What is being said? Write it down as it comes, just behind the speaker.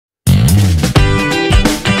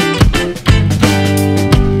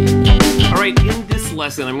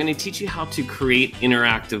lesson, I'm going to teach you how to create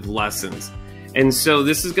interactive lessons. And so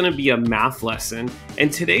this is going to be a math lesson.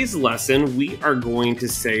 And today's lesson, we are going to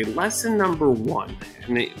say lesson number 1.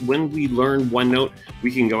 And when we learn OneNote,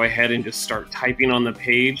 we can go ahead and just start typing on the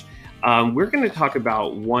page. We're going to talk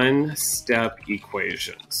about one-step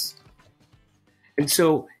equations. And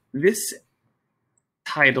so this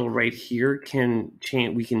title right here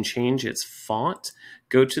we can change its font.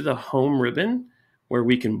 Go to the home ribbon where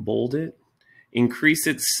we can bold it, increase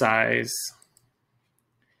its size.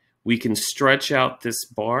 We can stretch out this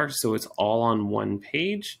bar so it's all on one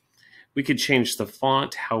page. We could change the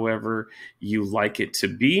font however you like it to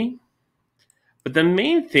be. But the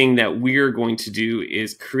main thing that we're going to do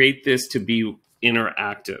is create this to be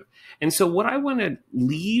interactive. And so what I want to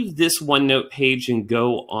leave this OneNote page and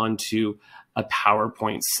go onto a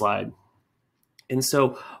PowerPoint slide. And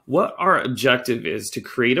so what our objective is to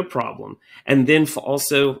create a problem and then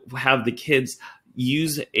also have the kids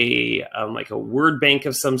use like a word bank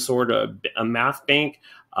of some sort, a math bank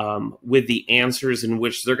with the answers in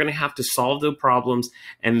which they're going to have to solve the problems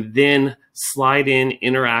and then slide in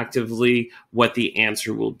interactively what the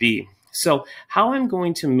answer will be. So how I'm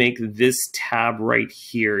going to make this tab right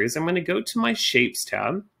here is I'm going to go to my Shapes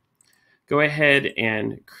tab, go ahead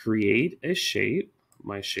and create a shape,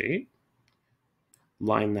 my shape,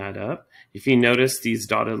 line that up. If you notice, these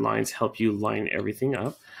dotted lines help you line everything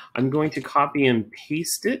up. I'm going to copy and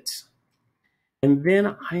paste it, and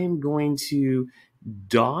then I am going to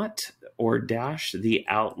dot or dash the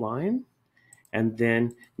outline, and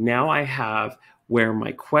then now I have where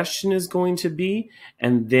my question is going to be,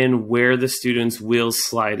 and then where the students will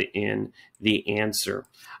slide in the answer.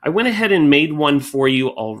 I went ahead and made one for you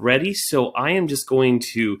already, so I am just going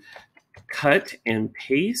to cut and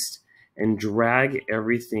paste and drag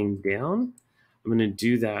everything down. I'm going to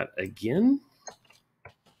do that again.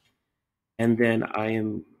 And then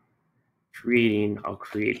I'll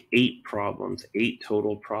create 8 problems, 8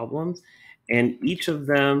 total problems. And each of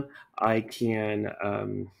them I can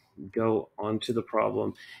go onto the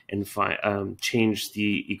problem and change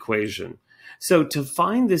the equation. So to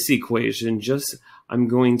find this equation, I'm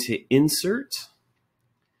going to insert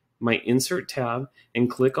my Insert tab and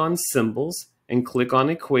click on Symbols and click on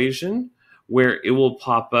Equation, where it will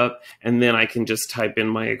pop up, and then I can just type in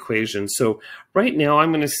my equation. So right now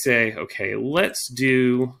I'm going to say, okay, let's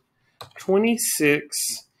do 26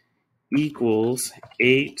 equals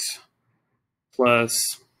 8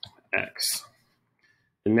 plus x.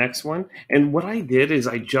 The next one, and what I did is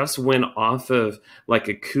I just went off of like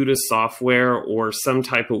a CUDA software or some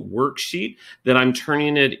type of worksheet that I'm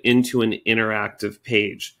turning it into an interactive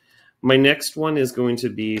page. My next one is going to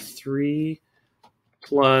be 3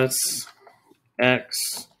 plus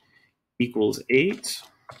x equals 8.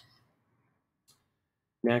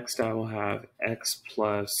 Next, I will have x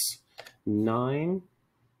plus 9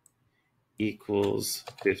 equals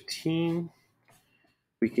 15.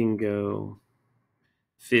 We can go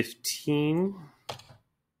 15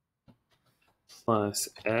 plus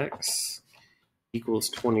x equals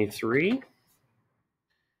 23.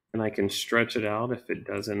 And I can stretch it out. If it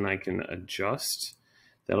doesn't, I can adjust.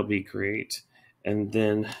 That'll be great. And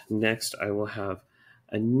then next I will have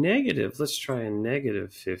a negative. Let's try a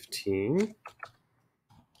negative 15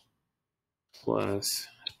 plus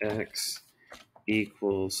x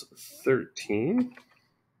equals 13.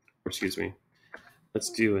 Or excuse me. Let's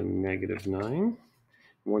do a negative 9.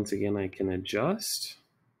 Once again, I can adjust.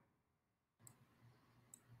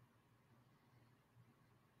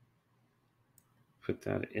 Put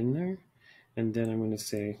that in there. And then I'm going to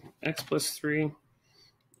say x plus 3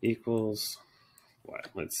 equals what?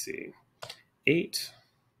 Let's see, 8,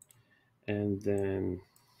 and then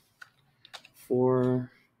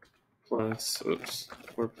 4 plus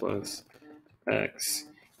x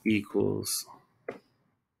equals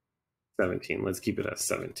 17. Let's keep it at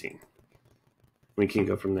 17. We can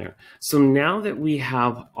go from there. So now that we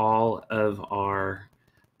have all of our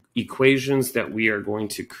equations that we are going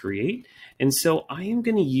to create, and so I am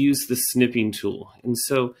going to use the snipping tool. And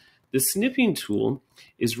so the snipping tool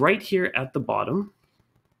is right here at the bottom,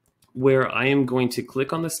 where I am going to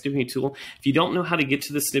click on the snipping tool. If you don't know how to get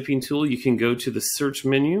to the snipping tool, you can go to the search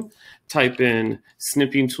menu, type in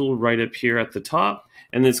snipping tool right up here at the top,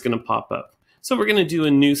 and it's going to pop up. So we're going to do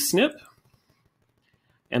a new snip,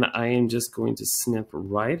 and I am just going to snip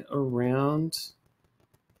right around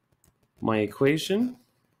my equation.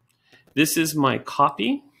 This is my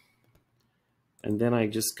copy, and then I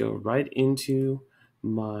just go right into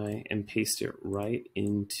and paste it right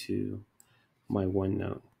into my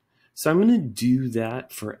OneNote. So I'm going to do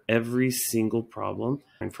that for every single problem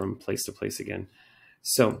and from place to place again.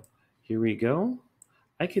 So here we go.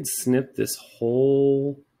 I could snip this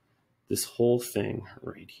whole thing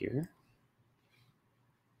right here.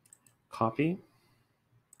 Copy,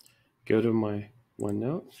 go to my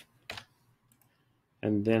OneNote,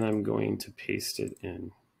 and then I'm going to paste it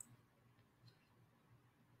in.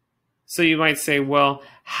 So you might say, well,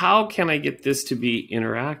 how can I get this to be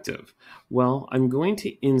interactive? Well, I'm going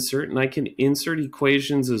to insert, and I can insert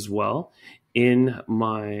equations as well in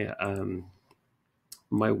my,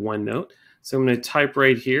 my OneNote. So I'm going to type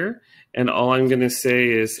right here, and all I'm going to say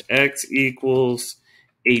is x equals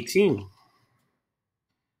 18.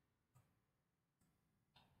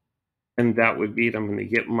 And that would be it. I'm going to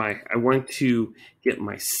get I want to get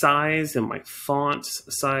my size and my font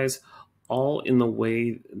size all in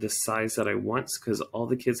the size that I want, because all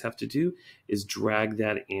the kids have to do is drag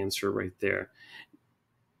that answer right there.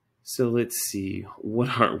 So let's see, what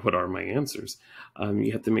are my answers?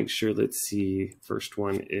 You have to make sure, let's see, first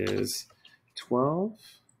one is 12.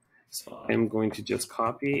 So I'm going to just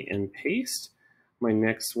copy and paste. My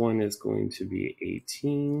next one is going to be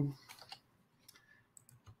 18.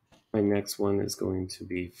 My next one is going to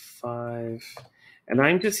be 5. And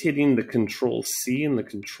I'm just hitting the Control C and the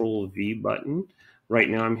Control V button. Right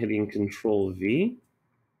now I'm hitting Control V.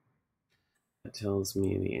 That tells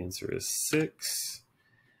me the answer is 6.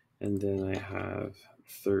 And then I have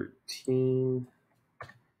 13.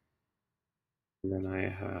 And then I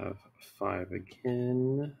have 5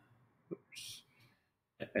 again. Oops.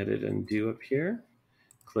 Edit and undo up here.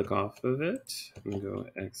 Click off of it. I'm going to go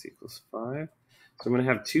x equals 5. So I'm going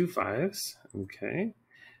to have 2 5s. Okay.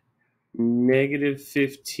 Negative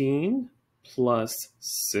 15 plus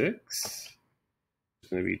 6 is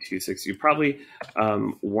going to be 2 6. You probably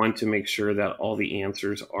want to make sure that all the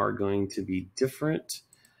answers are going to be different,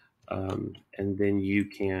 and then you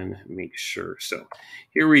can make sure. So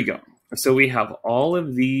here we go. So we have all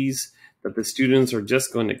of these that the students are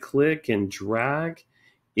just going to click and drag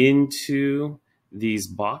into these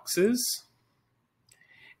boxes.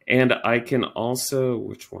 And I can also,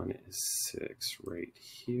 which one is 6 right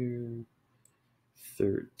here,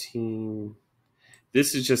 13.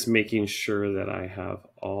 This is just making sure that I have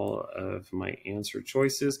all of my answer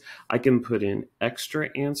choices. I can put in extra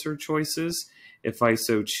answer choices if I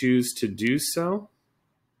so choose to do so.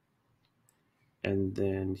 And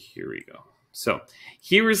then here we go. So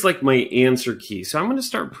here is like my answer key. So I'm going to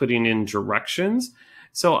start putting in directions.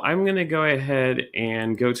 So I'm going to go ahead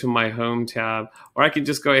and go to my home tab, or I can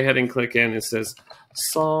just go ahead and click in. It says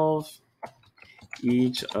solve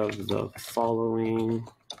each of the following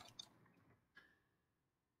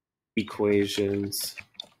equations.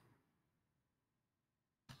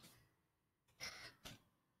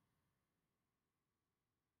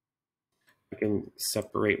 I can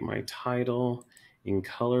separate my title in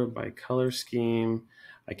color by color scheme.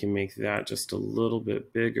 I can make that just a little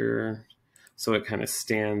bit bigger so it kind of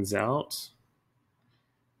stands out.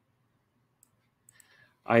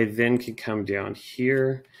 I then can come down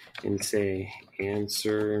here and say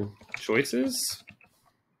answer choices.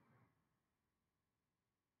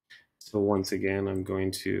 So once again, I'm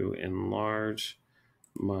going to enlarge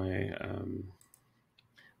my,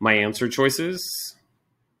 my answer choices.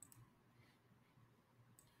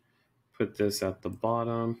 Put this at the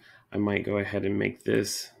bottom. I might go ahead and make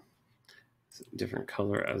this a different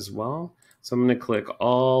color as well. So I'm going to click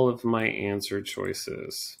all of my answer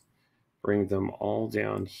choices, bring them all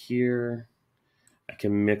down here. I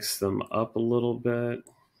can mix them up a little bit.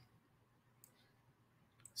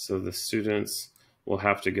 So the students will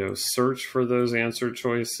have to go search for those answer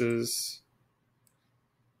choices.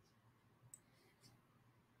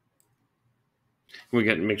 We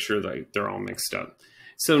got to make sure that they're all mixed up.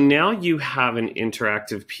 So now you have an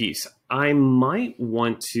interactive piece. I might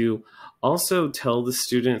want to also tell the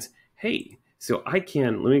students, hey, so I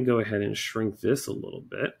can, let me go ahead and shrink this a little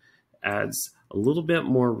bit, adds a little bit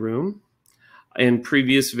more room. In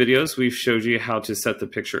previous videos, we've showed you how to set the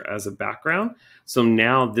picture as a background. So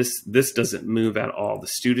now this doesn't move at all. The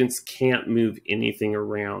students can't move anything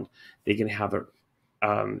around. They can have it,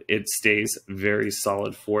 it stays very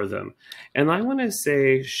solid for them. And I want to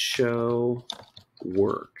say show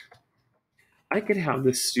work. I could have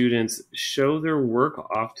the students show their work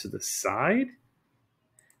off to the side.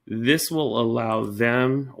 This will allow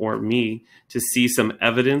them or me to see some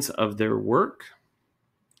evidence of their work.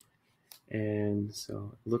 And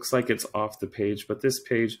so it looks like it's off the page, but this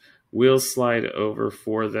page will slide over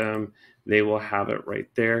for them. They will have it right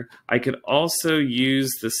there. I could also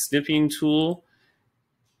use the snipping tool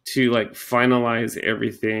to like finalize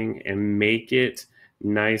everything and make it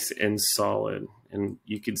nice and solid. And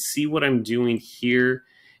you can see what I'm doing here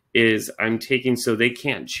is I'm taking, so they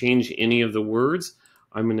can't change any of the words.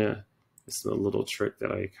 this is a little trick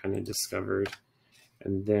that I kind of discovered.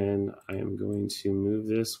 And then I am going to move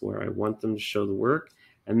this where I want them to show the work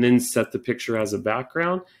and then set the picture as a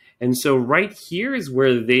background. And so right here is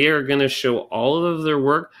where they are going to show all of their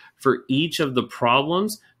work for each of the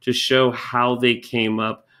problems to show how they came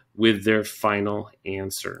up with their final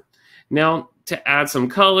answer. Now, to add some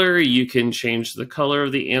color, you can change the color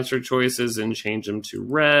of the answer choices and change them to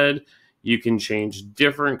red. You can change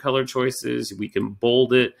different color choices. We can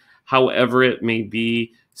bold it, however it may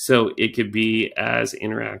be, so it could be as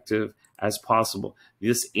interactive as possible.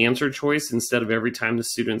 This answer choice, instead of every time the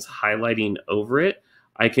student's highlighting over it,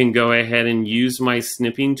 I can go ahead and use my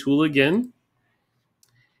snipping tool again.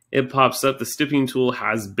 It pops up. The snipping tool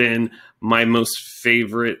has been my most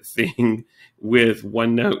favorite thing with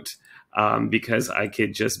OneNote because I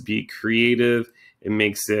could just be creative. It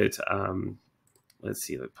makes it, let's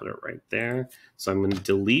see, let's put it right there. So I'm going to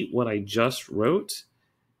delete what I just wrote.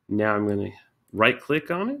 Now I'm going to right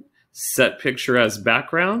click on it, set picture as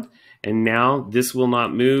background, and now this will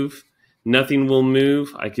not move. Nothing will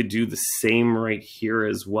move. I could do the same right here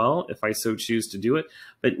as well if I so choose to do it.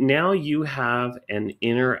 But now you have an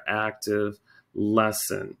interactive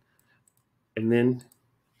lesson. And then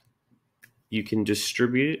you can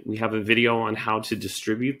distribute it. We have a video on how to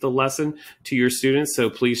distribute the lesson to your students. So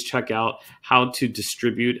please check out how to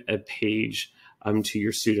distribute a page to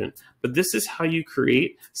your student. But this is how you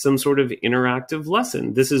create some sort of interactive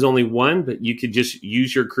lesson. This is only one, but you could just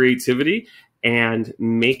use your creativity and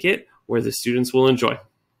make it where the students will enjoy.